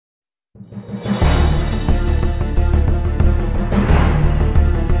Here's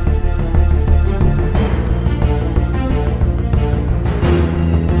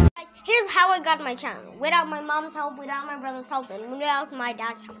how I got my channel. Without my mom's help, without my brother's help, and without my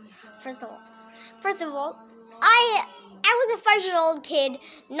dad's help. First of all, I was a 5-year-old kid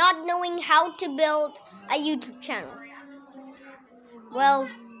not knowing how to build a YouTube channel. Well,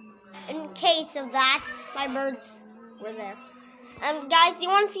 in case of that, my birds were there. Guys, you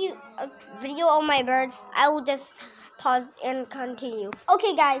want to see a video of my birds? I will just pause and continue.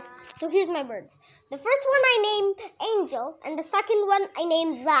 Okay, guys, so here's my birds. The first one I named Angel, and the second one I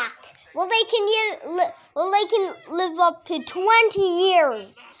named Zach. Well, they can live up to 20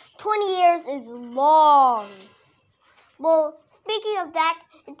 years. 20 years is long. Well, speaking of that,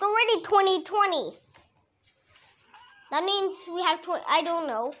 it's already 2020. That means we have 20. I don't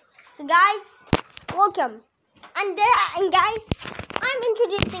know. So, guys, welcome. And guys, I'm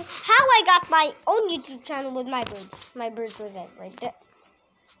introducing how I got my own YouTube channel with my birds. My birds were there, right there.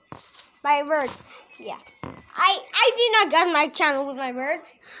 My birds, yeah. I did not get my channel with my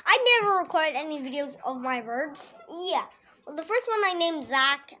birds. I never recorded any videos of my birds. Yeah. Well, the first one I named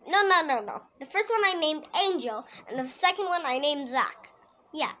Zach. No. The first one I named Angel, and the second one I named Zach.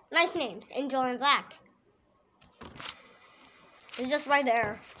 Yeah, nice names, Angel and Zach. They're just right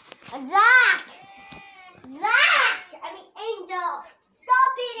there. And Zach! I mean Angel!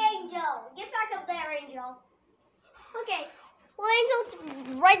 Stop it, Angel! Get back up there, Angel. Okay. Well, Angel's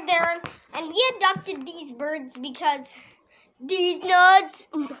right there, and we adopted these birds because these nuts.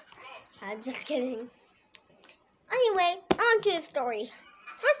 I'm just kidding. Anyway, on to the story.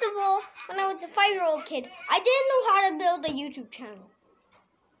 First of all, when I was a 5-year-old kid, I didn't know how to build a YouTube channel.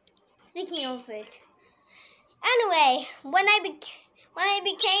 Speaking of it. Anyway, when I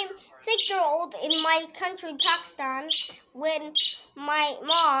became 6-year-old in my country, Pakistan, when my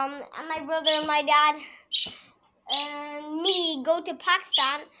mom and my brother and my dad and me go to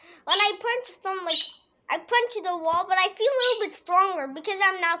Pakistan, when I punched the wall, but I feel a little bit stronger because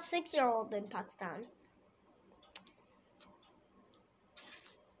I'm now 6-year-old in Pakistan.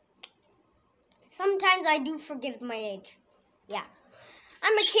 Sometimes I do forget my age. Yeah.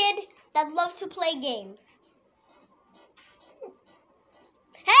 I'm a kid that loves to play games.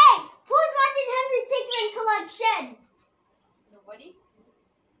 Hey! Who's watching Henry's Take and Collection? Nobody?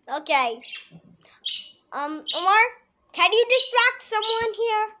 Okay. Omar, can you distract someone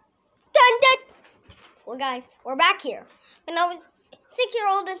here? Dun dun! Well, guys, we're back here. When I was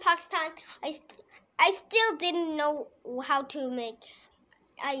 6-year-old in Pakistan, I still didn't know how to make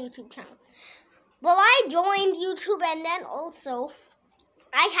a YouTube channel. Well, I joined YouTube, and then also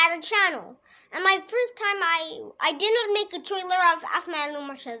I had a channel. And my first time, I did not make a trailer of Ahmed and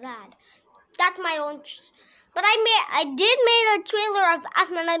Umar Shahzad. That's my own. But I did make a trailer of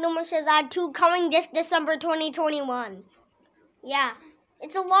Ahmed and Umar Shahzad 2 coming this December 2021. Yeah,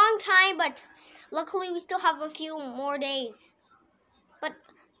 it's a long time, but luckily we still have a few more days. But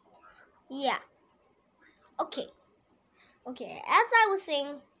yeah, okay. As I was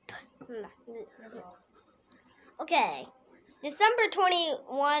saying, okay. December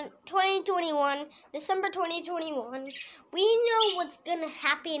 2021, we know what's gonna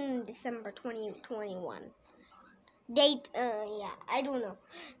happen in December 2021. Date, I don't know.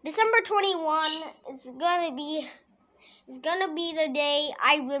 December 21 is gonna be the day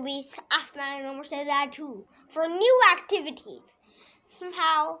I release Ahmed and Umar Shahzad 2 for new activities.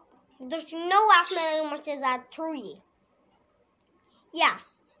 Somehow, there's no Ahmed and Umar Shahzad 3. Yeah.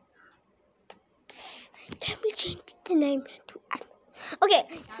 Can we change the name to Ahmed? Okay,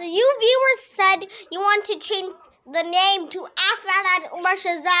 so you viewers said you want to change the name to Ahmed and Umar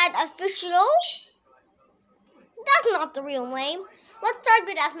Shahzad Official? That's not the real name. Let's start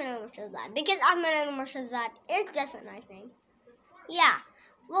with Ahmed and Umar Shahzad, because Ahmed and Umar Shahzad is just a nice name. Yeah.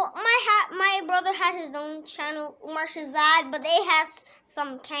 Well, my brother has his own channel, Umar Shahzad, but they have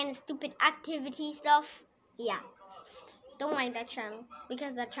some kind of stupid activity stuff. Yeah. Don't mind that channel,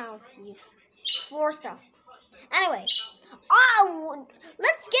 because that channel's used for stuff. Anyway,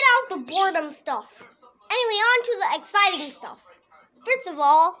 let's get out the boredom stuff. Anyway, on to the exciting stuff. First of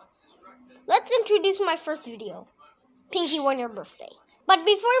all, let's introduce my first video, Pinky Won Your Birthday. But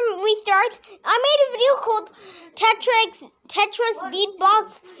before we start, I made a video called Tetris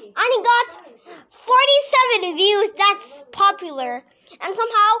Beatbox, and it got 47 views. That's popular. And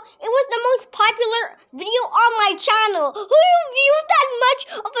somehow, it was the most popular video on my channel. Who viewed that much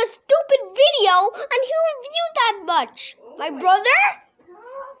of a stupid video? And who viewed that much? My brother?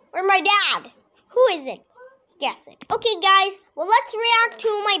 Or my dad? Who is it? Guess it. Okay, guys. Well, let's react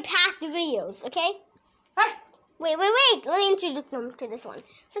to my past videos, okay? Wait. Let me introduce them to this one.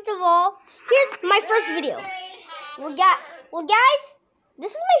 First of all, here's my first video. Well, guys,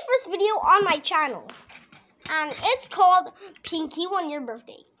 this is my first video on my channel. And it's called Pinky 1 Year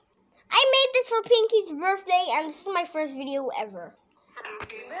Birthday. I made this for Pinky's birthday, and this is my first video ever.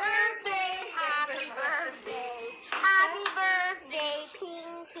 Happy birthday, happy birthday, happy birthday,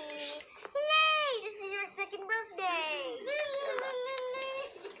 Pinky. Yay, this is your second birthday.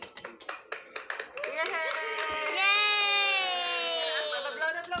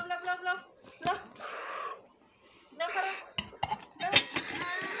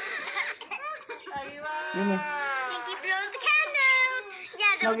 Give me. Pinky blows the candle.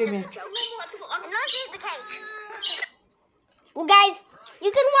 Yeah, No, give me. No, give the cake. Well, guys,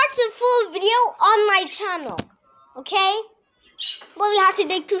 you can watch the full video on my channel. Okay? Well, you have to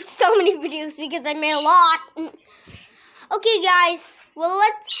dig through so many videos because I made a lot. Okay, guys. Well,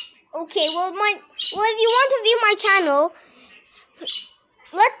 if you want to view my channel,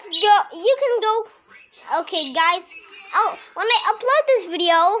 let's go. You can go. Okay, guys. When I upload this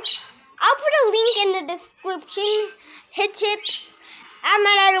video, I'll put a link in the description. Hit tips. I'm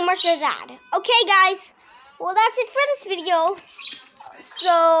not adding much of that. Okay, guys. Well, that's it for this video.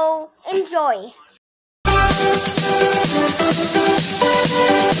 So, enjoy.